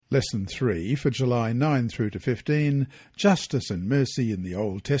Lesson 3 for July 9 through to 15, Justice and Mercy in the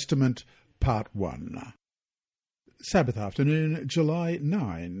Old Testament, Part 1. Sabbath afternoon, July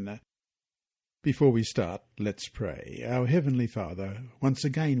 9. Before we start, let's pray. Our Heavenly Father, once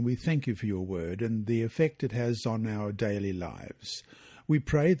again we thank you for your word and the effect it has on our daily lives. We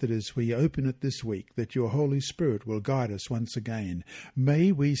pray that as we open it this week, that your Holy Spirit will guide us once again.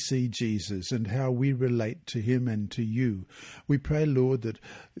 May we see Jesus and how we relate to him and to you. We pray, Lord, that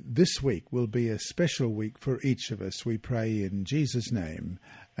this week will be a special week for each of us. We pray in Jesus' name.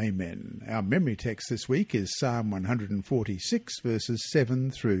 Amen. Our memory text this week is Psalm 146, verses 7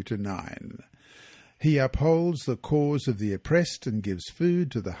 through to 9. He upholds the cause of the oppressed and gives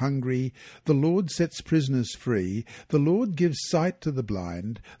food to the hungry. The Lord sets prisoners free. The Lord gives sight to the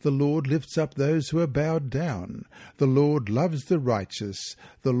blind. The Lord lifts up those who are bowed down. The Lord loves the righteous.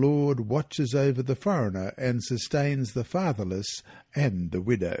 The Lord watches over the foreigner and sustains the fatherless and the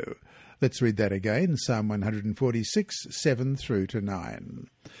widow. Let's read that again, Psalm 146, 7 through to 9.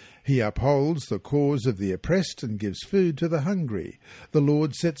 He upholds the cause of the oppressed and gives food to the hungry. The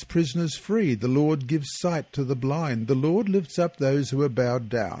Lord sets prisoners free. The Lord gives sight to the blind. The Lord lifts up those who are bowed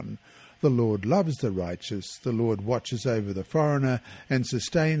down. The Lord loves the righteous. The Lord watches over the foreigner and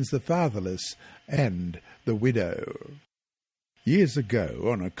sustains the fatherless and the widow. Years ago,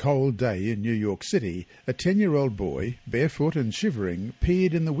 on a cold day in New York City, a 10-year-old boy, barefoot and shivering,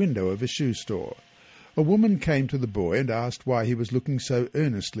 peered in the window of a shoe store. A woman came to the boy and asked why he was looking so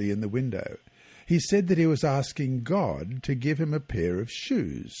earnestly in the window. He said that he was asking God to give him a pair of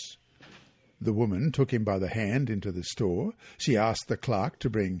shoes. The woman took him by the hand into the store. She asked the clerk to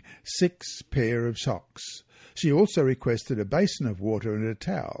bring 6 pair of socks. She also requested a basin of water and a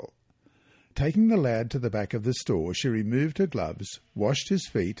towel. Taking the lad to the back of the store, she removed her gloves, washed his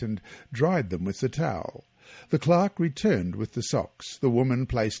feet, and dried them with the towel. The clerk returned with the socks. The woman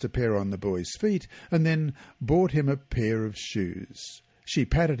placed a pair on the boy's feet and then bought him a pair of shoes. She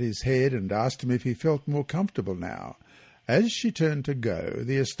patted his head and asked him if he felt more comfortable now. As she turned to go,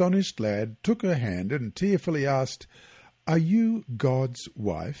 the astonished lad took her hand and tearfully asked, "Are you God's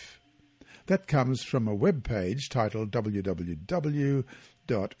wife?" That comes from a web page titled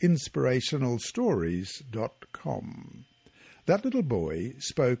www.inspirationalstories.com. That little boy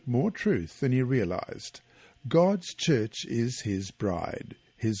spoke more truth than he realized. God's church is his bride,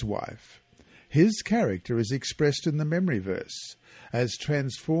 his wife. His character is expressed in the memory verse. As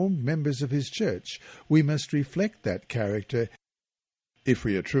transformed members of his church, we must reflect that character. If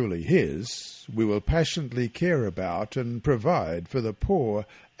we are truly his, we will passionately care about and provide for the poor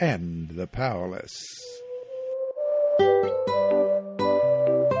and the powerless.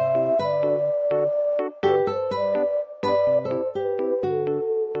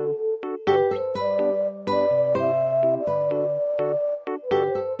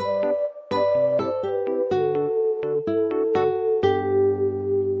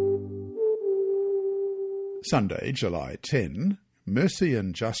 Sunday, July 10, Mercy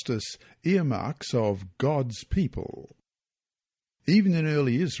and Justice, earmarks of God's people. Even in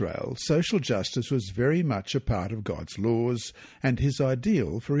early Israel, social justice was very much a part of God's laws and his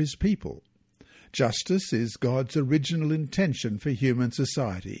ideal for his people. Justice is God's original intention for human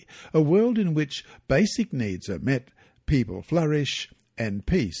society, a world in which basic needs are met, people flourish, and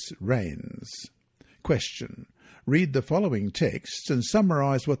peace reigns. Question. Read the following texts and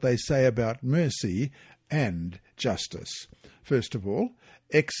summarize what they say about mercy and justice. First of all,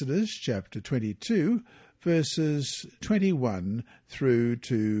 Exodus chapter 22, verses 21 through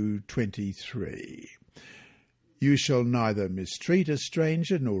to 23. You shall neither mistreat a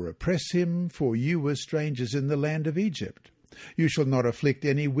stranger nor oppress him, for you were strangers in the land of Egypt. You shall not afflict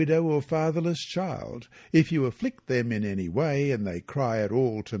any widow or fatherless child. If you afflict them in any way, and they cry at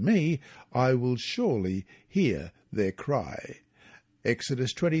all to me, I will surely hear their cry.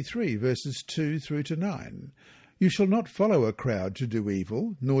 Exodus 23, verses 2 through to 9. You shall not follow a crowd to do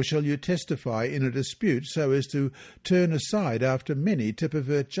evil, nor shall you testify in a dispute so as to turn aside after many to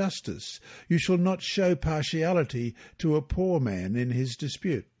pervert justice. You shall not show partiality to a poor man in his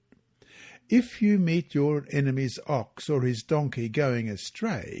dispute. If you meet your enemy's ox or his donkey going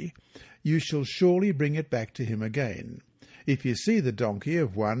astray, you shall surely bring it back to him again. If you see the donkey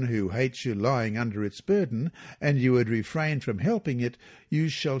of one who hates you lying under its burden, and you would refrain from helping it, you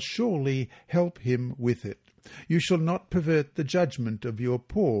shall surely help him with it. You shall not pervert the judgment of your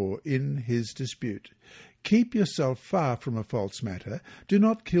poor in his dispute. Keep yourself far from a false matter. Do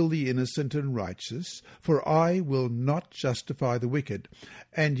not kill the innocent and righteous, for I will not justify the wicked.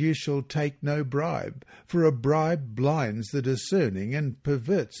 And you shall take no bribe, for a bribe blinds the discerning and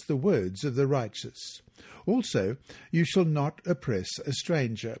perverts the words of the righteous. Also, you shall not oppress a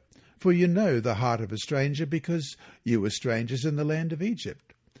stranger, for you know the heart of a stranger, because you were strangers in the land of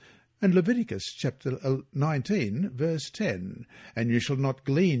Egypt. And Leviticus chapter 19, verse 10, And you shall not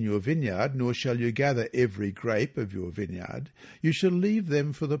glean your vineyard, nor shall you gather every grape of your vineyard. You shall leave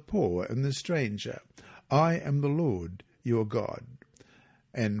them for the poor and the stranger. I am the Lord your God.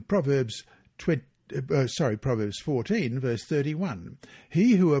 And Proverbs 14, verse 31,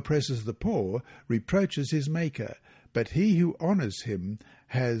 He who oppresses the poor reproaches his maker, but he who honours him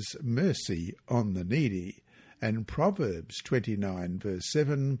has mercy on the needy. And Proverbs 29, verse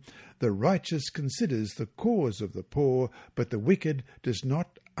 7, The righteous considers the cause of the poor, but the wicked does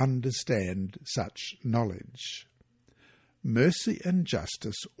not understand such knowledge. Mercy and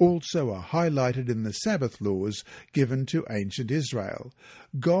justice also are highlighted in the Sabbath laws given to ancient Israel.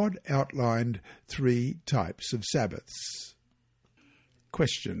 God outlined 3 types of Sabbaths.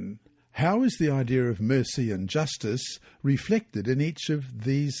 Question: how is the idea of mercy and justice reflected in each of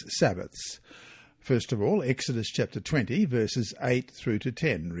these Sabbaths? First of all, Exodus chapter 20, verses 8 through to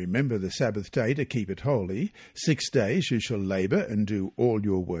 10. Remember the Sabbath day to keep it holy. 6 days you shall labour and do all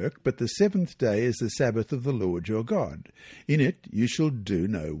your work, but the 7th day is the Sabbath of the Lord your God. In it you shall do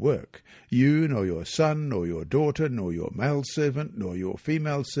no work, you, nor your son, nor your daughter, nor your male servant, nor your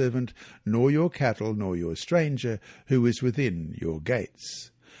female servant, nor your cattle, nor your stranger, who is within your gates.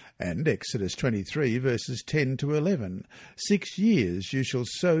 And Exodus 23, verses 10 to 11. 6 years you shall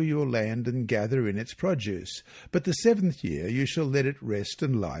sow your land and gather in its produce, but the 7th year you shall let it rest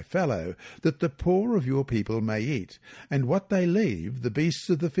and lie fallow, that the poor of your people may eat, and what they leave the beasts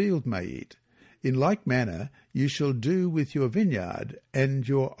of the field may eat. In like manner you shall do with your vineyard and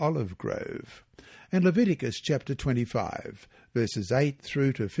your olive grove. And Leviticus chapter 25, verses 8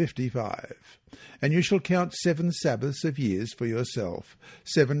 through to 55. And you shall count 7 Sabbaths of years for yourself,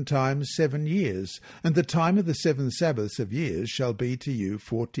 7 times 7 years, and the time of the 7 Sabbaths of years shall be to you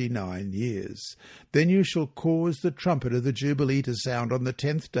 49 years. Then you shall cause the trumpet of the Jubilee to sound on the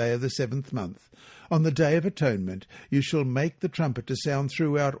 10th day of the 7th month. On the day of atonement you shall make the trumpet to sound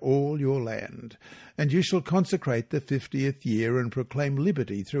throughout all your land. And you shall consecrate the 50th year and proclaim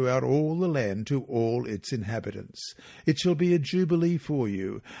liberty throughout all the land to all its inhabitants. It shall be a jubilee for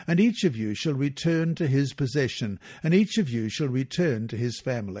you, and each of you shall return to his possession, and each of you shall return to his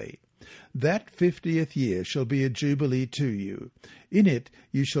family. That 50th year shall be a jubilee to you. In it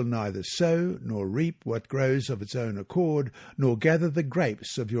you shall neither sow nor reap what grows of its own accord, nor gather the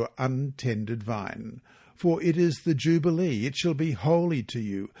grapes of your untended vine. For it is the jubilee, it shall be holy to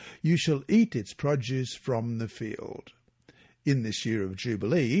you. You shall eat its produce from the field. In this year of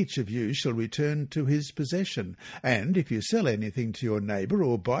Jubilee each of you shall return to his possession, and if you sell anything to your neighbour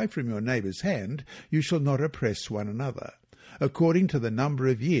or buy from your neighbour's hand, you shall not oppress one another. According to the number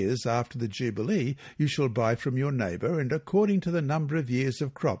of years after the Jubilee you shall buy from your neighbour, and according to the number of years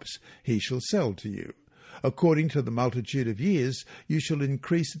of crops he shall sell to you. According to the multitude of years you shall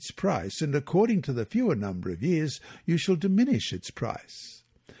increase its price, and according to the fewer number of years you shall diminish its price.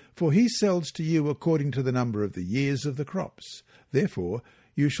 For he sells to you according to the number of the years of the crops. Therefore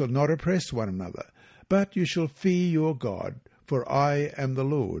you shall not oppress one another, but you shall fear your God, for I am the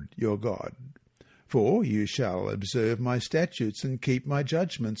Lord your God. For you shall observe my statutes and keep my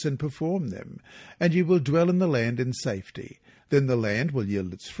judgments and perform them, and you will dwell in the land in safety. Then the land will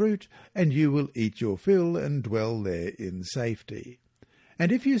yield its fruit, and you will eat your fill and dwell there in safety.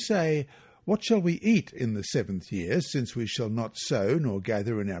 And if you say, What shall we eat in the 7th year, since we shall not sow nor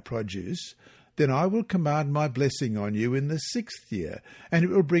gather in our produce? Then I will command my blessing on you in the 6th year, and it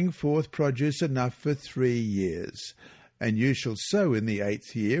will bring forth produce enough for 3 years. And you shall sow in the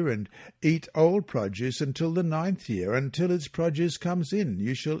 8th year, and eat old produce until the 9th year. Until its produce comes in,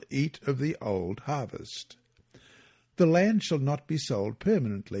 you shall eat of the old harvest. The land shall not be sold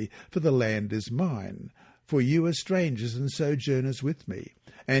permanently, for the land is mine. For you are strangers and sojourners with me,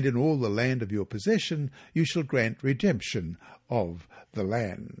 and in all the land of your possession you shall grant redemption of the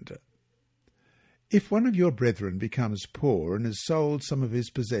land. If one of your brethren becomes poor and has sold some of his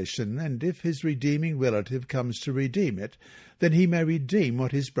possession, and if his redeeming relative comes to redeem it, then he may redeem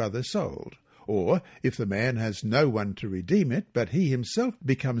what his brother sold. Or, if the man has no one to redeem it, but he himself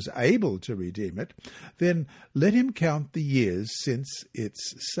becomes able to redeem it, then let him count the years since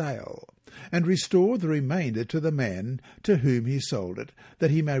its sale, and restore the remainder to the man to whom he sold it,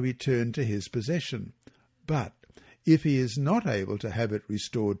 that he may return to his possession. But if he is not able to have it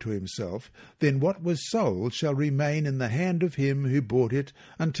restored to himself, then what was sold shall remain in the hand of him who bought it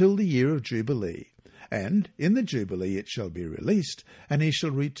until the year of Jubilee. And in the Jubilee it shall be released, and he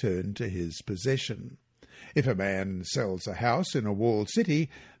shall return to his possession. If a man sells a house in a walled city,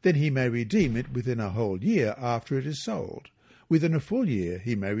 then he may redeem it within a whole year after it is sold. Within a full year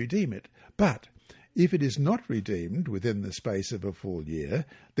he may redeem it. But if it is not redeemed within the space of a full year,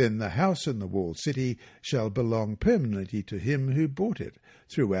 then the house in the walled city shall belong permanently to him who bought it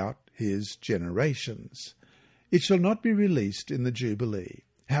throughout his generations. It shall not be released in the Jubilee.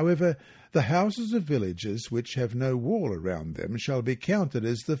 However, the houses of villages which have no wall around them shall be counted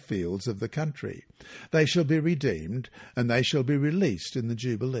as the fields of the country. They shall be redeemed, and they shall be released in the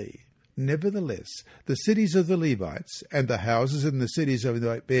Jubilee. Nevertheless, the cities of the Levites and the houses in the cities of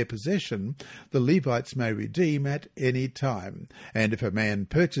their possession, the Levites may redeem at any time. And if a man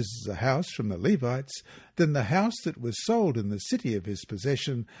purchases a house from the Levites, then the house that was sold in the city of his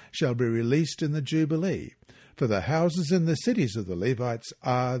possession shall be released in the Jubilee. For the houses in the cities of the Levites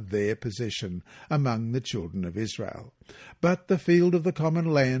are their possession among the children of Israel. But the field of the common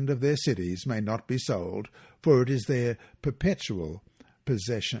land of their cities may not be sold, for it is their perpetual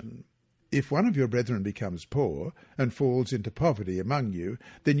possession. If one of your brethren becomes poor and falls into poverty among you,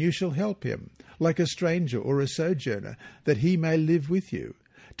 then you shall help him, like a stranger or a sojourner, that he may live with you.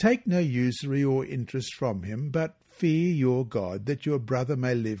 Take no usury or interest from him, but fear your God, that your brother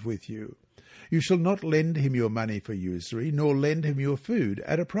may live with you. You shall not lend him your money for usury, nor lend him your food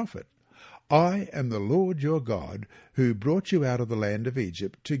at a profit. I am the Lord your God, who brought you out of the land of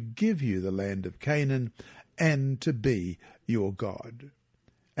Egypt, to give you the land of Canaan, and to be your God.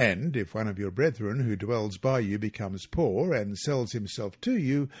 And if one of your brethren who dwells by you becomes poor and sells himself to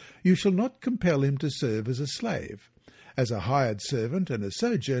you, you shall not compel him to serve as a slave. As a hired servant and a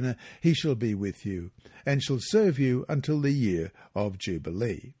sojourner he shall be with you, and shall serve you until the year of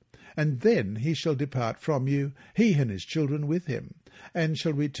Jubilee. And then he shall depart from you, he and his children with him, and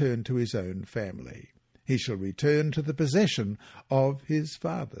shall return to his own family. He shall return to the possession of his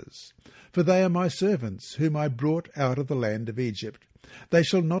fathers. For they are my servants, whom I brought out of the land of Egypt. They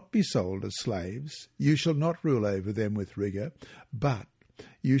shall not be sold as slaves. You shall not rule over them with rigour, but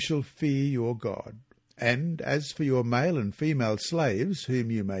you shall fear your God. And as for your male and female slaves,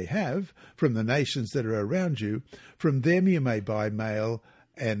 whom you may have, from the nations that are around you, from them you may buy male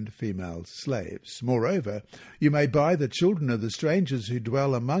and female slaves. Moreover, you may buy the children of the strangers who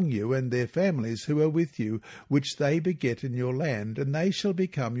dwell among you, and their families who are with you, which they beget in your land, and they shall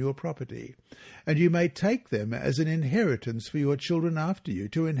become your property. And you may take them as an inheritance for your children after you,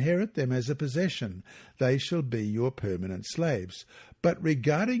 to inherit them as a possession. They shall be your permanent slaves. But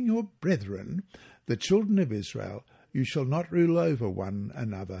regarding your brethren, the children of Israel, you shall not rule over one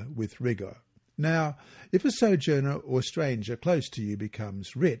another with rigour. Now, if a sojourner or stranger close to you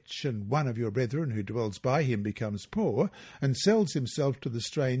becomes rich, and one of your brethren who dwells by him becomes poor, and sells himself to the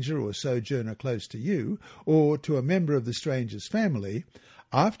stranger or sojourner close to you, or to a member of the stranger's family,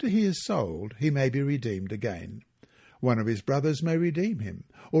 after he is sold, he may be redeemed again. One of his brothers may redeem him,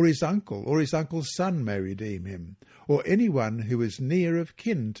 or his uncle's son may redeem him, or anyone who is near of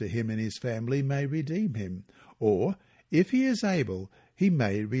kin to him and his family may redeem him, or, if he is able, he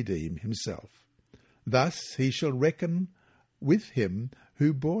may redeem himself. Thus he shall reckon with him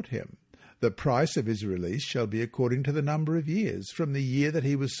who bought him. The price of his release shall be according to the number of years, from the year that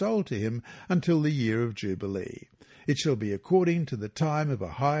he was sold to him until the year of Jubilee. It shall be according to the time of a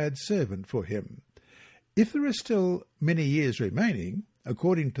hired servant for him. If there are still many years remaining,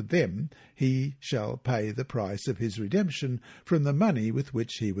 according to them he shall pay the price of his redemption from the money with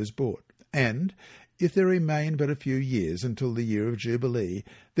which he was bought. And if there remain but a few years until the year of Jubilee,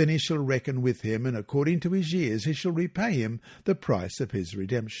 then he shall reckon with him, and according to his years he shall repay him the price of his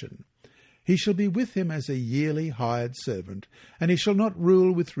redemption. He shall be with him as a yearly hired servant, and he shall not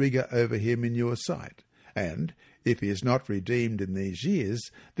rule with rigour over him in your sight. And if he is not redeemed in these years,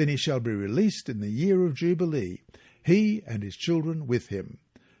 then he shall be released in the year of Jubilee, he and his children with him.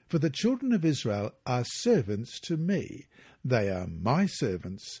 For the children of Israel are servants to me. They are my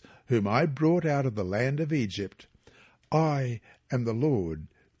servants, whom I brought out of the land of Egypt. I am the Lord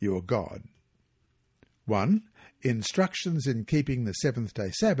your God. 1. Instructions in keeping the seventh-day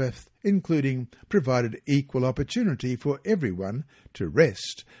Sabbath, including provided equal opportunity for everyone to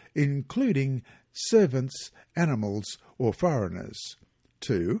rest, including servants, animals, or foreigners.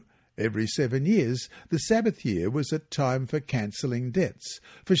 2. Every 7 years, the Sabbath year was a time for cancelling debts,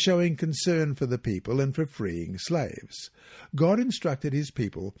 for showing concern for the people, and for freeing slaves. God instructed his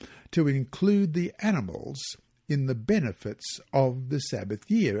people to include the animals in the benefits of the Sabbath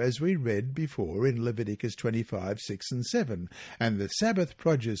year, as we read before in Leviticus 25, 6 and 7. And the Sabbath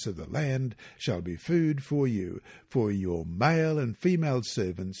produce of the land shall be food for you, for your male and female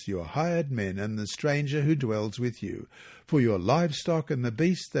servants, your hired men, and the stranger who dwells with you, for your livestock and the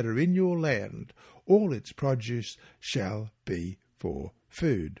beasts that are in your land, all its produce shall be for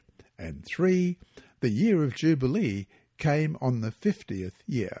food. And 3, the year of Jubilee came on the 50th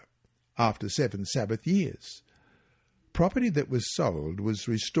year, after 7 Sabbath years. Property that was sold was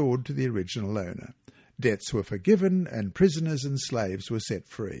restored to the original owner. Debts were forgiven, and prisoners and slaves were set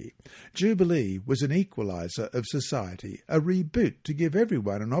free. Jubilee was an equalizer of society, a reboot to give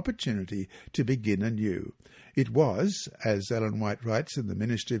everyone an opportunity to begin anew. It was, as Ellen White writes in the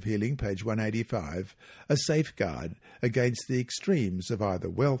Ministry of Healing, page 185, a safeguard against the extremes of either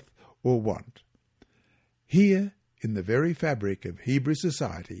wealth or want. Here, in the very fabric of Hebrew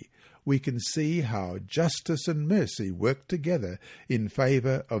society, we can see how justice and mercy work together in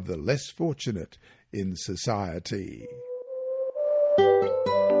favour of the less fortunate in society.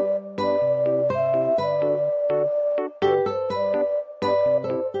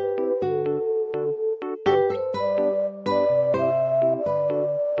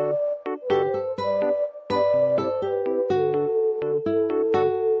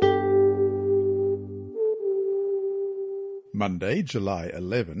 Monday, July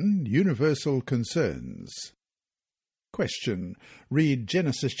 11, Universal Concerns. Question. Read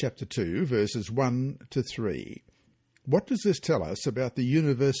Genesis chapter 2, verses 1 to 3. What does this tell us about the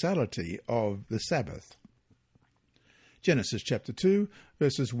universality of the Sabbath? Genesis chapter 2,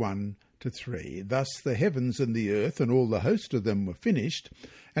 verses 1 to 3. Thus the heavens and the earth and all the host of them were finished,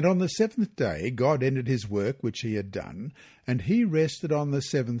 and on the 7th day God ended his work which he had done, and he rested on the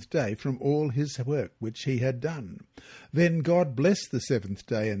 7th day from all his work which he had done. Then God blessed the 7th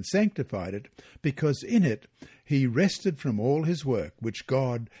day and sanctified it, because in it he rested from all his work which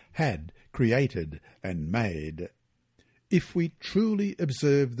God had created and made. If we truly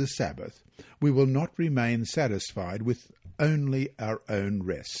observe the Sabbath, we will not remain satisfied with only our own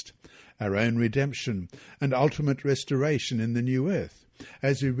rest, our own redemption and ultimate restoration in the new earth,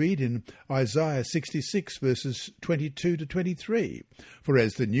 as we read in Isaiah 66 verses 22 to 23. For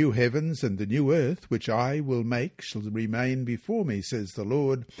as the new heavens and the new earth, which I will make, shall remain before me, says the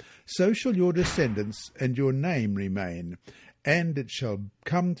Lord, so shall your descendants and your name remain. And it shall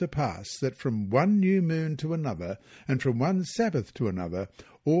come to pass that from one new moon to another, and from one Sabbath to another,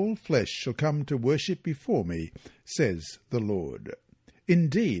 all flesh shall come to worship before me, says the Lord.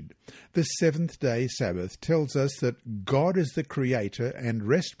 Indeed, the 7th-day Sabbath tells us that God is the creator and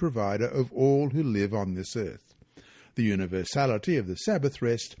rest provider of all who live on this earth. The universality of the Sabbath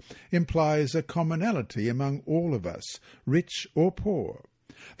rest implies a commonality among all of us, rich or poor.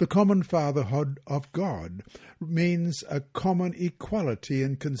 The common fatherhood of God means a common equality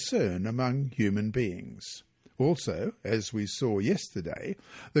and concern among human beings. Also, as we saw yesterday,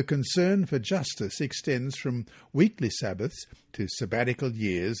 the concern for justice extends from weekly Sabbaths to sabbatical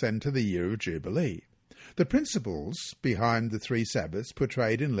years and to the year of Jubilee. The principles behind the 3 Sabbaths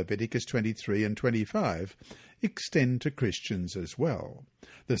portrayed in Leviticus 23 and 25 extend to Christians as well.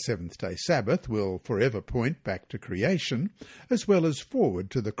 The 7th-day Sabbath will forever point back to creation, as well as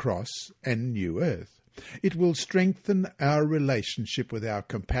forward to the cross and new earth. It will strengthen our relationship with our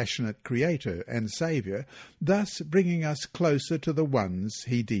compassionate Creator and Saviour, thus bringing us closer to the ones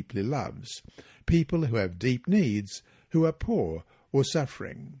He deeply loves, people who have deep needs, who are poor or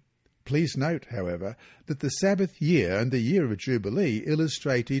suffering. Please note, however, that the Sabbath year and the year of Jubilee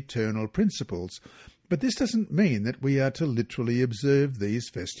illustrate eternal principles, but this doesn't mean that we are to literally observe these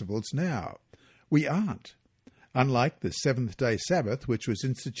festivals now. We aren't. Unlike the 7th-day Sabbath, which was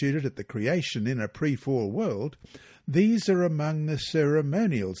instituted at the creation in a pre-fall world, these are among the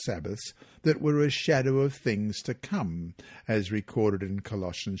ceremonial Sabbaths that were a shadow of things to come, as recorded in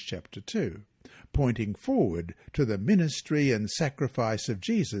Colossians chapter 2, pointing forward to the ministry and sacrifice of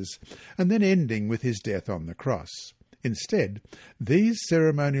Jesus, and then ending with his death on the cross. Instead, these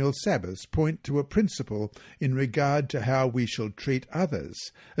ceremonial Sabbaths point to a principle in regard to how we shall treat others,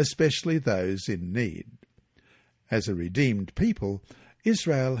 especially those in need. As a redeemed people,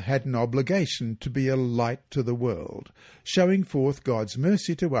 Israel had an obligation to be a light to the world, showing forth God's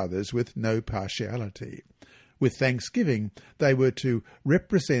mercy to others with no partiality. With thanksgiving, they were to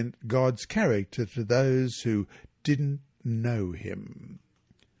represent God's character to those who didn't know him.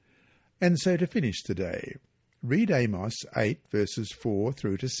 And so to finish today, read Amos 8 verses 4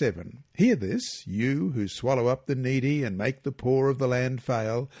 through to 7. Hear this, you who swallow up the needy and make the poor of the land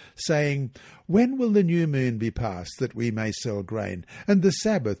fail, saying, when will the new moon be passed that we may sell grain, and the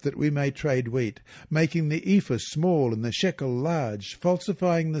Sabbath that we may trade wheat, making the ephah small and the shekel large,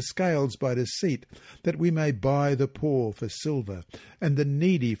 falsifying the scales by deceit, that we may buy the poor for silver, and the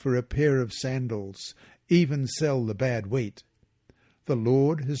needy for a pair of sandals, even sell the bad wheat? The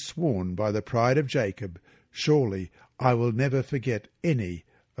Lord has sworn by the pride of Jacob, surely I will never forget any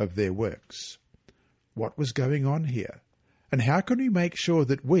of their works. what was going on here? And how can we make sure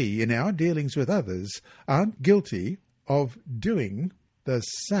that we, in our dealings with others, aren't guilty of doing the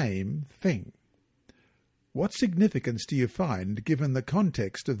same thing? What significance do you find given the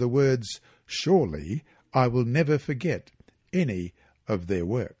context of the words, "Surely I will never forget any of their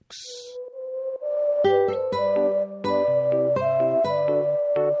works"?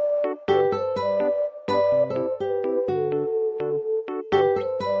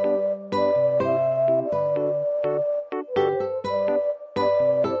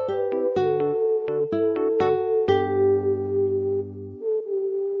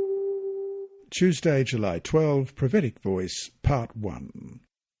 Tuesday, July 12, Prophetic Voice, Part 1.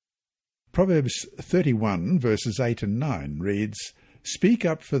 Proverbs 31, verses 8 and 9 reads, "Speak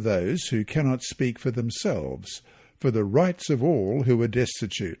up for those who cannot speak for themselves, for the rights of all who are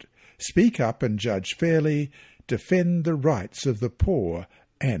destitute. Speak up and judge fairly, defend the rights of the poor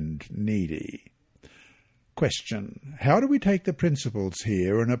and needy." Question: how do we take the principles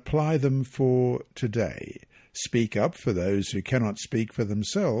here and apply them for today? Speak up for those who cannot speak for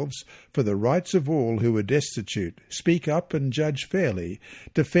themselves, for the rights of all who are destitute. Speak up and judge fairly.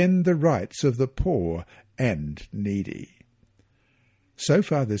 Defend the rights of the poor and needy. So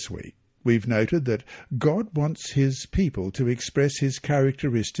far this week, we've noted that God wants his people to express his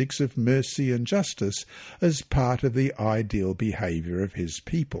characteristics of mercy and justice as part of the ideal behaviour of his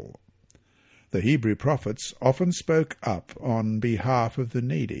people. The Hebrew prophets often spoke up on behalf of the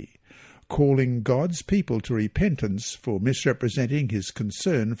needy, calling God's people to repentance for misrepresenting his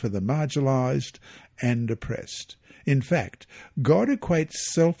concern for the marginalized and oppressed. In fact, God equates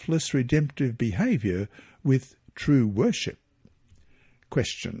selfless redemptive behavior with true worship.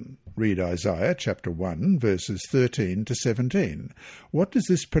 Question: read Isaiah chapter 1, verses 13 to 17. What does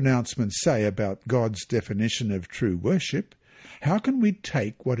this pronouncement say about God's definition of true worship? How can we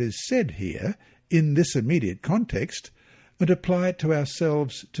take what is said here in this immediate context and apply it to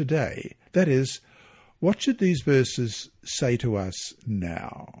ourselves today? That is, what should these verses say to us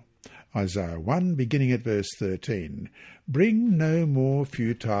now? Isaiah 1, beginning at verse 13. "Bring no more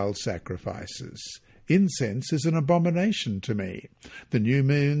futile sacrifices. Incense is an abomination to me. The new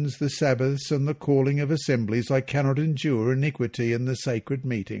moons, the Sabbaths, and the calling of assemblies I cannot endure, iniquity and the sacred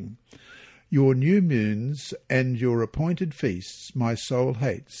meeting. Your new moons and your appointed feasts my soul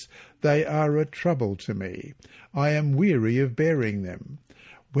hates. They are a trouble to me. I am weary of bearing them.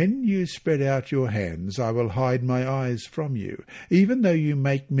 When you spread out your hands, I will hide my eyes from you. Even though you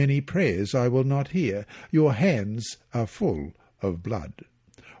make many prayers, I will not hear. Your hands are full of blood.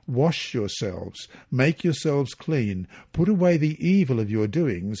 Wash yourselves, make yourselves clean. Put away the evil of your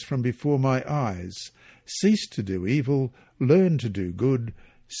doings from before my eyes. Cease to do evil, learn to do good.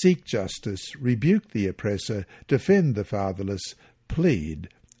 Seek justice, rebuke the oppressor, defend the fatherless, plead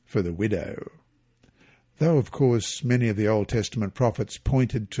for the widow." Though, of course, many of the Old Testament prophets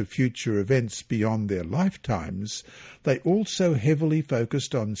pointed to future events beyond their lifetimes, they also heavily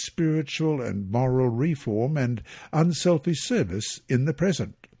focused on spiritual and moral reform and unselfish service in the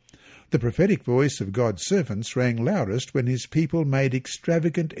present. The prophetic voice of God's servants rang loudest when his people made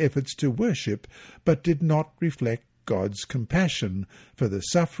extravagant efforts to worship, but did not reflect God's compassion for the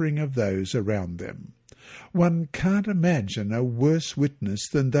suffering of those around them. One can't imagine a worse witness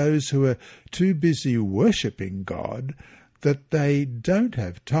than those who are too busy worshipping God that they don't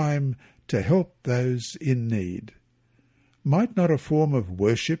have time to help those in need. Might not a form of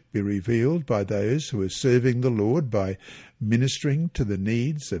worship be revealed by those who are serving the Lord by ministering to the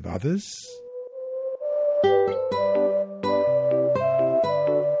needs of others?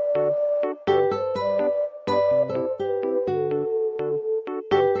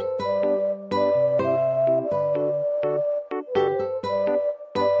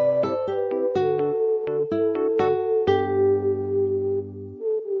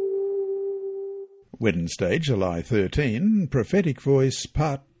 Wednesday, July 13, Prophetic Voice,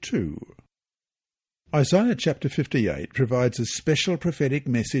 Part 2. Isaiah chapter 58 provides a special prophetic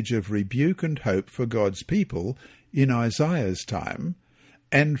message of rebuke and hope for God's people in Isaiah's time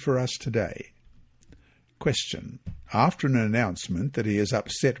and for us today. Question: after an announcement that he is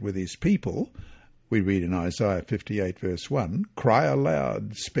upset with his people, we read in Isaiah 58 verse 1, "Cry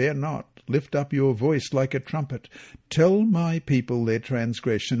aloud, spare not, lift up your voice like a trumpet. Tell my people their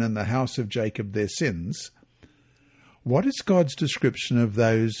transgression and the house of Jacob their sins." What is God's description of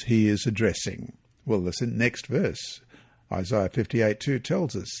those he is addressing? Well, listen, next verse. Isaiah 58:2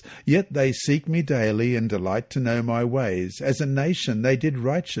 tells us, "Yet they seek me daily and delight to know my ways. As a nation they did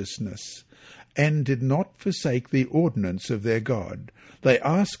righteousness and did not forsake the ordinance of their God. They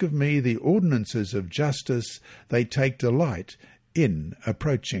ask of me the ordinances of justice. They take delight in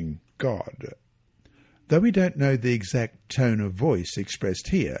approaching God." Though we don't know the exact tone of voice expressed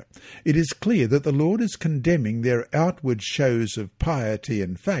here, it is clear that the Lord is condemning their outward shows of piety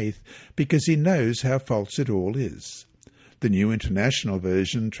and faith because he knows how false it all is. The New International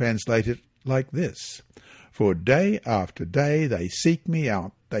Version translates it like this: "For day after day they seek me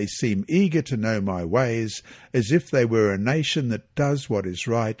out. They seem eager to know my ways, as if they were a nation that does what is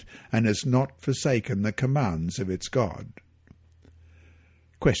right and has not forsaken the commands of its God."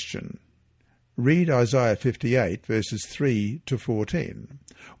 Question. Read Isaiah 58, verses 3 to 14.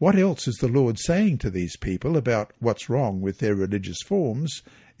 What else is the Lord saying to these people about what's wrong with their religious forms,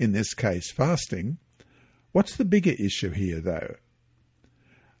 in this case fasting? What's the bigger issue here, though?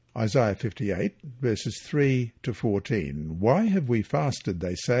 Isaiah 58, verses 3 to 14. "Why have we fasted,"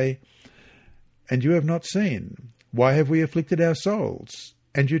 they say, "and you have not seen? Why have we afflicted our souls,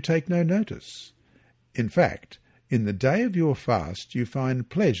 and you take no notice? In fact, in the day of your fast you find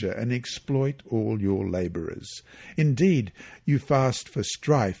pleasure and exploit all your labourers. Indeed, you fast for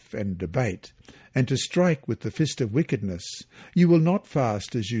strife and debate, and to strike with the fist of wickedness. You will not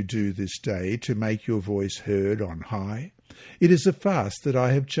fast as you do this day, to make your voice heard on high. It is a fast that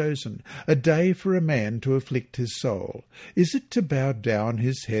I have chosen, a day for a man to afflict his soul. Is it to bow down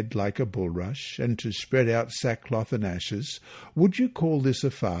his head like a bulrush, and to spread out sackcloth and ashes? Would you call this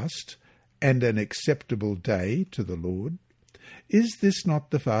a fast, and an acceptable day to the Lord? Is this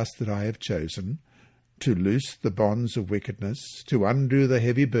not the fast that I have chosen? To loose the bonds of wickedness, to undo the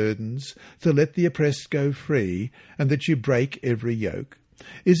heavy burdens, to let the oppressed go free, and that you break every yoke?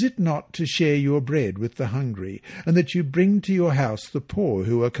 Is it not to share your bread with the hungry, and that you bring to your house the poor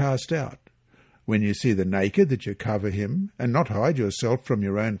who are cast out? When you see the naked, that you cover him, and not hide yourself from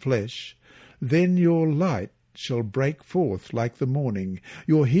your own flesh? Then your light shall break forth like the morning,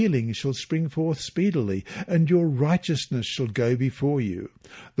 your healing shall spring forth speedily, and your righteousness shall go before you.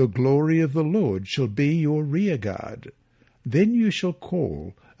 The glory of the Lord shall be your rear guard. Then you shall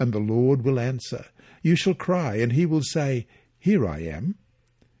call, and the Lord will answer. You shall cry, and he will say, Here I am.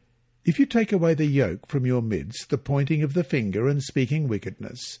 If you take away the yoke from your midst, the pointing of the finger and speaking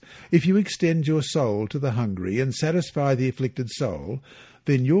wickedness, if you extend your soul to the hungry and satisfy the afflicted soul,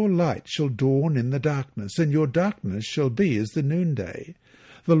 then your light shall dawn in the darkness, and your darkness shall be as the noonday.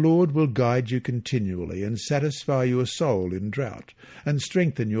 The Lord will guide you continually, and satisfy your soul in drought, and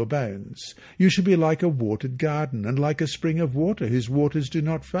strengthen your bones. You shall be like a watered garden, and like a spring of water whose waters do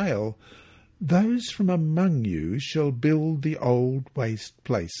not fail. Those from among you shall build the old waste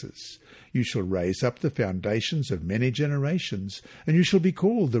places. You shall raise up the foundations of many generations, and you shall be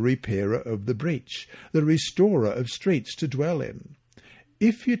called the repairer of the breach, the restorer of streets to dwell in.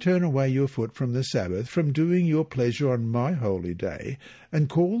 If you turn away your foot from the Sabbath, from doing your pleasure on my holy day, and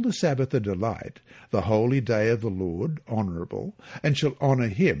call the Sabbath a delight, the holy day of the Lord honourable, and shall honour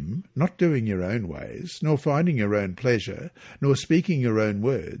him, not doing your own ways, nor finding your own pleasure, nor speaking your own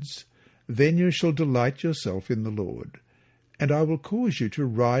words, then you shall delight yourself in the Lord. And I will cause you to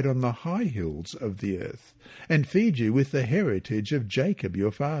ride on the high hills of the earth, and feed you with the heritage of Jacob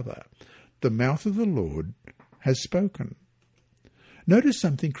your father. The mouth of the Lord has spoken. Notice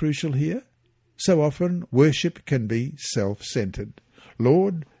something crucial here. So often worship can be self-centered.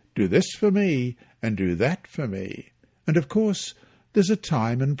 Lord, do this for me, and do that for me. And of course, there's a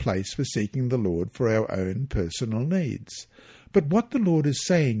time and place for seeking the Lord for our own personal needs. But what the Lord is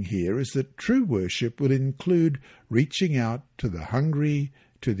saying here is that true worship will include reaching out to the hungry,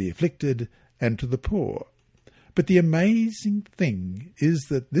 to the afflicted, and to the poor. But the amazing thing is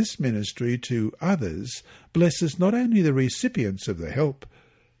that this ministry to others blesses not only the recipients of the help,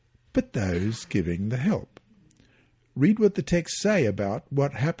 but those giving the help. Read what the texts say about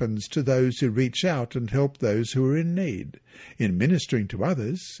what happens to those who reach out and help those who are in need. In ministering to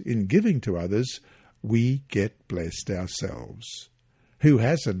others, in giving to others, we get blessed ourselves. Who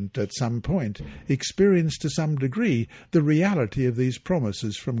hasn't, at some point, experienced to some degree the reality of these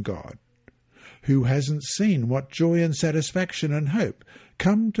promises from God? Who hasn't seen what joy and satisfaction and hope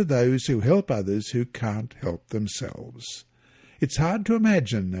come to those who help others who can't help themselves? It's hard to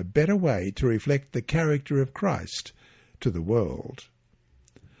imagine a better way to reflect the character of Christ to the world.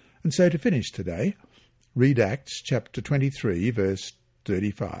 And so to finish today, read Acts chapter 23, verse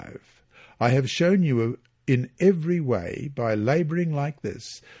 35. I have shown you in every way, by labouring like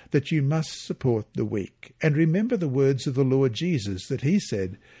this, that you must support the weak. And remember the words of the Lord Jesus, that he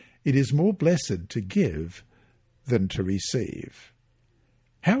said, It is more blessed to give than to receive.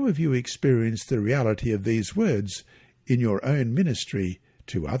 How have you experienced the reality of these words in your own ministry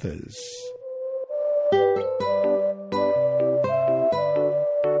to others?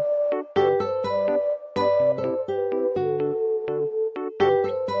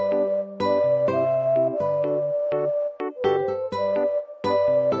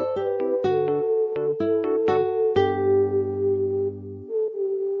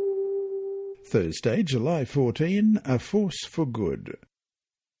 Thursday, July 14, A Force for Good.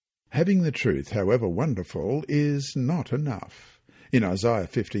 Having the truth, however wonderful, is not enough. In Isaiah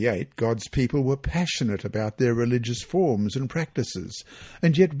 58, God's people were passionate about their religious forms and practices,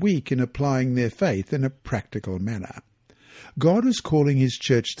 and yet weak in applying their faith in a practical manner. God is calling his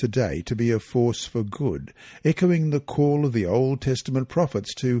church today to be a force for good, echoing the call of the Old Testament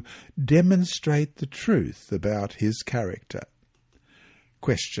prophets to demonstrate the truth about his character.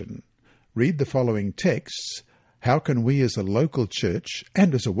 Question. Read the following texts. How can we as a local church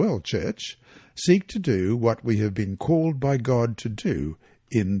and as a world church seek to do what we have been called by God to do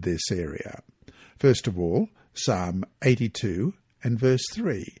in this area? First of all, Psalm 82 and verse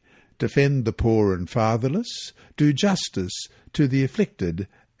 3. Defend the poor and fatherless, do justice to the afflicted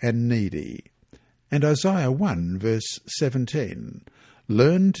and needy. And Isaiah 1 verse 17.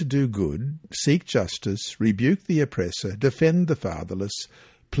 Learn to do good, seek justice, rebuke the oppressor, defend the fatherless,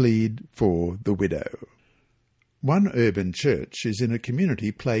 plead for the widow. One urban church is in a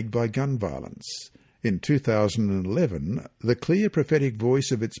community plagued by gun violence. In 2011, the clear prophetic voice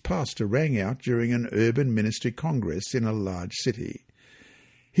of its pastor rang out during an urban ministry congress in a large city.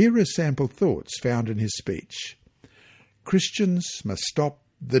 Here are sample thoughts found in his speech. Christians must stop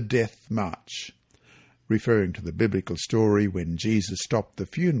the death march. Referring to the biblical story when Jesus stopped the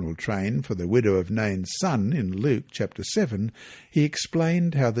funeral train for the widow of Nain's son in Luke chapter 7, he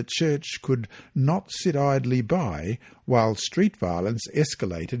explained how the church could not sit idly by while street violence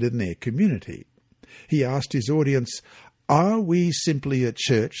escalated in their community. He asked his audience, "Are we simply a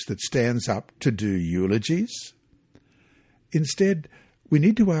church that stands up to do eulogies?" Instead, we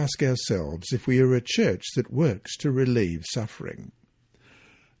need to ask ourselves if we are a church that works to relieve suffering.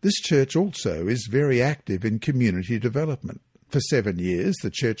 This church also is very active in community development. For 7 years,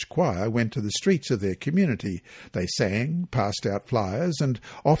 the church choir went to the streets of their community. They sang, passed out flyers, and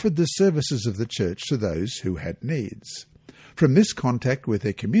offered the services of the church to those who had needs. From this contact with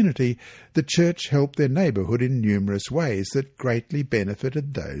their community, the church helped their neighbourhood in numerous ways that greatly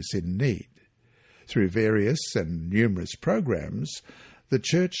benefited those in need. Through various and numerous programs, the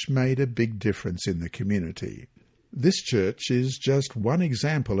church made a big difference in the community. This church is just one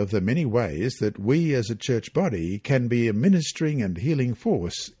example of the many ways that we as a church body can be a ministering and healing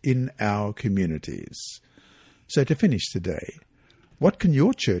force in our communities. So to finish today, what can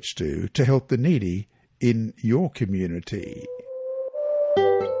your church do to help the needy in your community?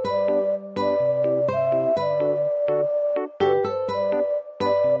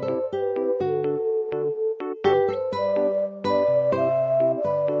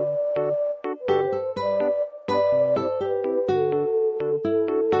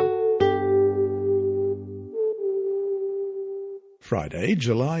 Friday,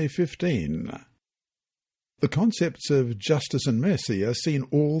 July 15. The concepts of justice and mercy are seen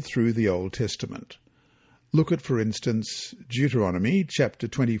all through the Old Testament. Look at, for instance, Deuteronomy chapter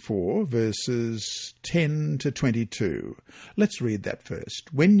 24, verses 10 to 22. Let's read that first.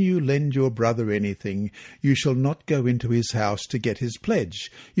 When you lend your brother anything, you shall not go into his house to get his pledge.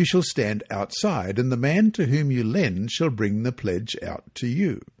 You shall stand outside, and the man to whom you lend shall bring the pledge out to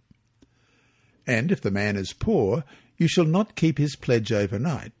you. And if the man is poor, you shall not keep his pledge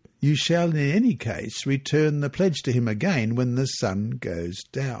overnight. You shall in any case return the pledge to him again when the sun goes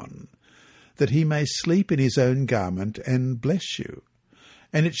down, that he may sleep in his own garment and bless you.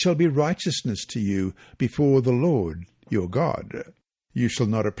 And it shall be righteousness to you before the Lord your God. You shall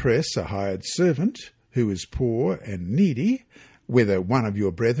not oppress a hired servant who is poor and needy, whether one of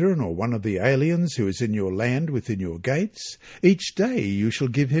your brethren or one of the aliens who is in your land within your gates. Each day you shall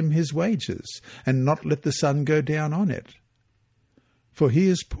give him his wages, and not let the sun go down on it. For he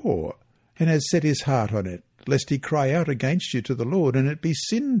is poor, and has set his heart on it, lest he cry out against you to the Lord, and it be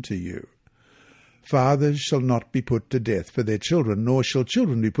sin to you. Fathers shall not be put to death for their children, nor shall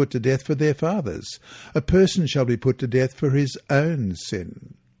children be put to death for their fathers. A person shall be put to death for his own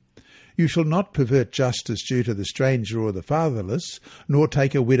sin. You shall not pervert justice due to the stranger or the fatherless, nor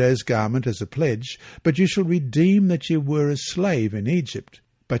take a widow's garment as a pledge, but you shall redeem that you were a slave in Egypt.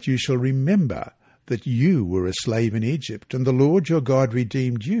 But you shall remember that you were a slave in Egypt, and the Lord your God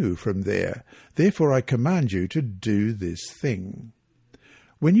redeemed you from there. Therefore I command you to do this thing.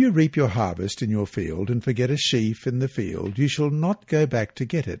 When you reap your harvest in your field, and forget a sheaf in the field, you shall not go back to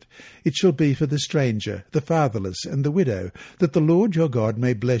get it. It shall be for the stranger, the fatherless, and the widow, that the Lord your God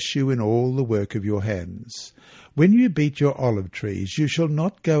may bless you in all the work of your hands. When you beat your olive trees, you shall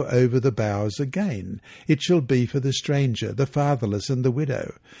not go over the boughs again. It shall be for the stranger, the fatherless, and the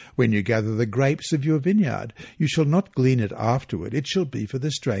widow. When you gather the grapes of your vineyard, you shall not glean it afterward. It shall be for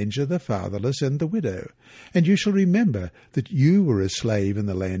the stranger, the fatherless, and the widow. And you shall remember that you were a slave in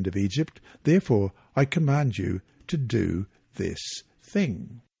the land of Egypt. Therefore I command you to do this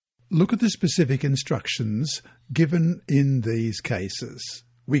thing. Look at the specific instructions given in these cases.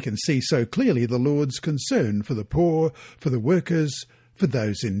 We can see so clearly the Lord's concern for the poor, for the workers, for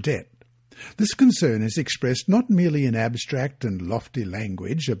those in debt. This concern is expressed not merely in abstract and lofty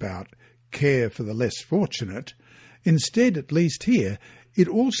language about care for the less fortunate. Instead, at least here, it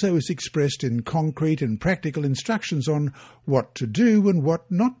also is expressed in concrete and practical instructions on what to do and what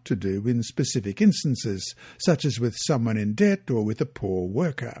not to do in specific instances, such as with someone in debt or with a poor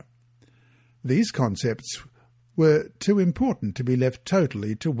worker. These concepts were too important to be left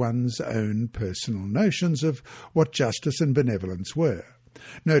totally to one's own personal notions of what justice and benevolence were.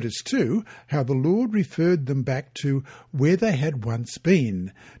 Notice, too, how the Lord referred them back to where they had once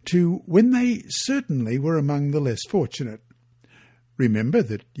been, to when they certainly were among the less fortunate. Remember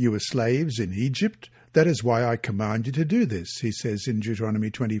that you were slaves in Egypt. That is why I command you to do this, he says in Deuteronomy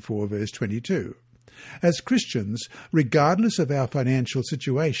 24, verse 22. As Christians, regardless of our financial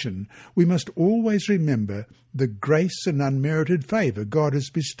situation, we must always remember the grace and unmerited favour God has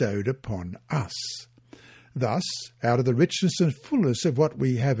bestowed upon us. Thus, out of the richness and fullness of what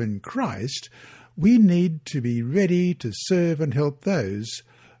we have in Christ, we need to be ready to serve and help those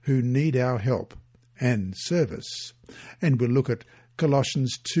who need our help and service. And we'll look at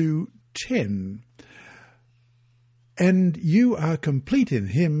Colossians 2:10. And you are complete in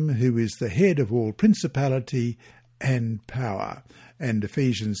him who is the head of all principality and power. And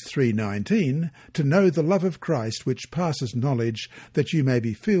Ephesians 3:19, to know the love of Christ which passes knowledge, that you may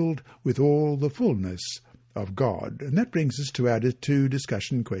be filled with all the fullness of God. And that brings us to our two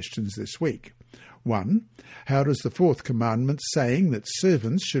discussion questions this week. 1. How does the fourth commandment saying that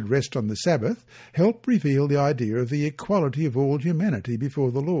servants should rest on the Sabbath help reveal the idea of the equality of all humanity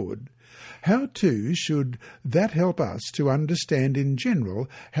before the Lord? How, too, should that help us to understand in general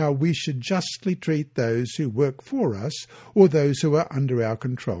how we should justly treat those who work for us or those who are under our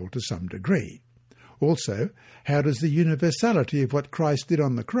control to some degree? Also, how does the universality of what Christ did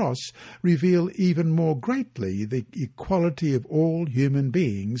on the cross reveal even more greatly the equality of all human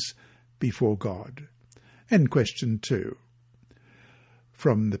beings before God? And question 2.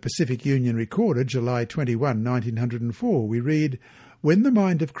 From the Pacific Union Recorder, July 21, 1904, we read, when the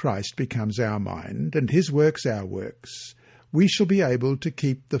mind of Christ becomes our mind, and his works our works, we shall be able to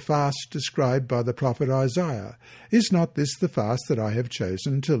keep the fast described by the prophet Isaiah. Is not this the fast that I have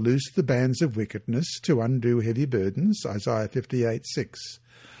chosen, to loose the bands of wickedness, to undo heavy burdens? Isaiah 58:6.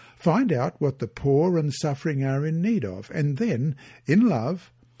 Find out what the poor and suffering are in need of, and then, in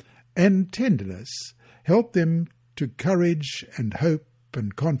love and tenderness, help them to courage and hope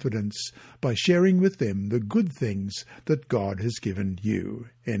and confidence by sharing with them the good things that God has given you.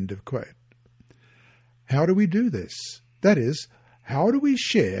 End of quote. How do we do this? That is, how do we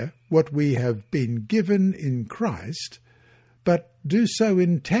share what we have been given in Christ, but do so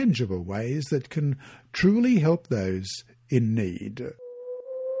in tangible ways that can truly help those in need?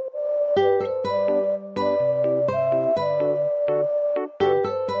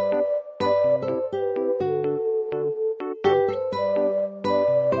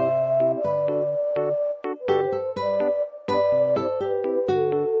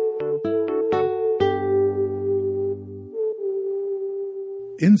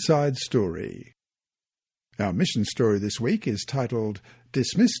 Inside Story. Our mission story this week is titled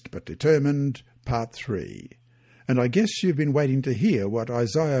Dismissed but Determined, Part 3. And I guess you've been waiting to hear what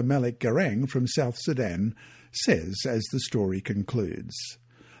Isaiah Malik Garang from South Sudan says as the story concludes.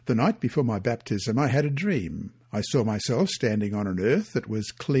 The night before my baptism, I had a dream. I saw myself standing on an earth that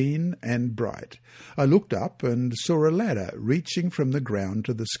was clean and bright. I looked up and saw a ladder reaching from the ground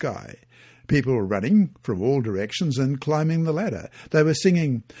to the sky. People were running from all directions and climbing the ladder. They were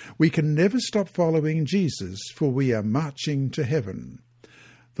singing, "We can never stop following Jesus, for we are marching to heaven."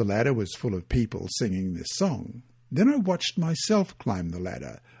 The ladder was full of people singing this song. Then I watched myself climb the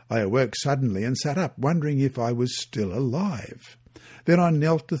ladder. I awoke suddenly and sat up, wondering if I was still alive. Then I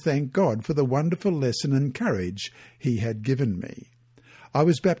knelt to thank God for the wonderful lesson and courage he had given me. I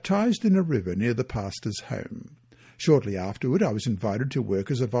was baptized in a river near the pastor's home. Shortly afterward, I was invited to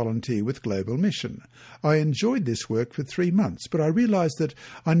work as a volunteer with Global Mission. I enjoyed this work for 3 months, but I realized that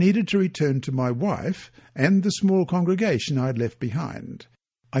I needed to return to my wife and the small congregation I had left behind.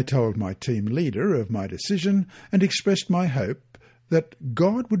 I told my team leader of my decision and expressed my hope that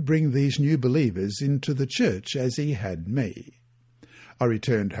God would bring these new believers into the church as he had me. I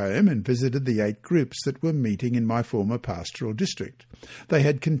returned home and visited the 8 groups that were meeting in my former pastoral district. They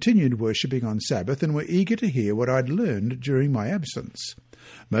had continued worshipping on Sabbath and were eager to hear what I'd learned during my absence.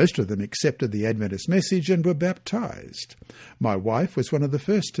 Most of them accepted the Adventist message and were baptized. My wife was one of the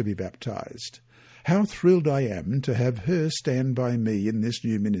first to be baptized. How thrilled I am to have her stand by me in this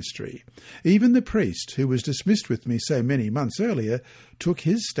new ministry. Even the priest, who was dismissed with me so many months earlier, took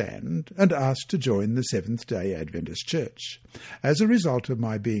his stand and asked to join the Seventh-day Adventist Church. As a result of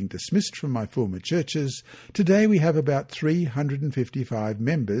my being dismissed from my former churches, today we have about 355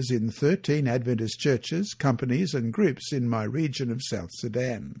 members in 13 Adventist churches, companies and groups in my region of South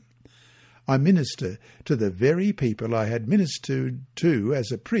Sudan. I minister to the very people I had ministered to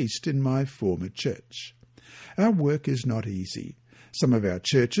as a priest in my former church. Our work is not easy. Some of our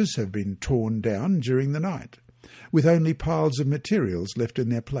churches have been torn down during the night, with only piles of materials left in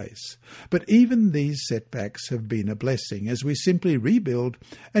their place. But even these setbacks have been a blessing as we simply rebuild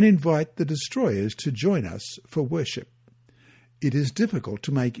and invite the destroyers to join us for worship. It is difficult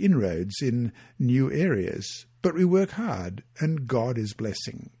to make inroads in new areas, but we work hard and God is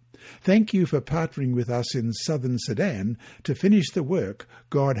blessing. Thank you for partnering with us in southern Sudan to finish the work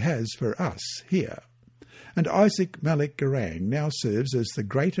God has for us here. And Isaac Malik Garang now serves as the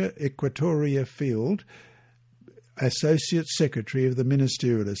Greater Equatoria Field Associate Secretary of the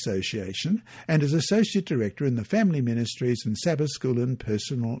Ministerial Association and as Associate Director in the Family Ministries and Sabbath School and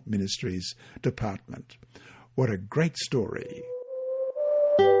Personal Ministries Department. What a great story.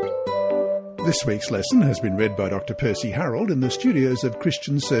 This week's lesson has been read by Dr. Percy Harold in the studios of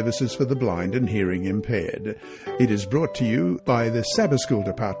Christian Services for the Blind and Hearing Impaired. It is brought to you by the Sabbath School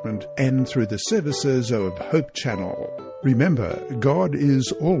Department and through the services of Hope Channel. Remember, God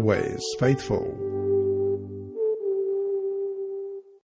is always faithful.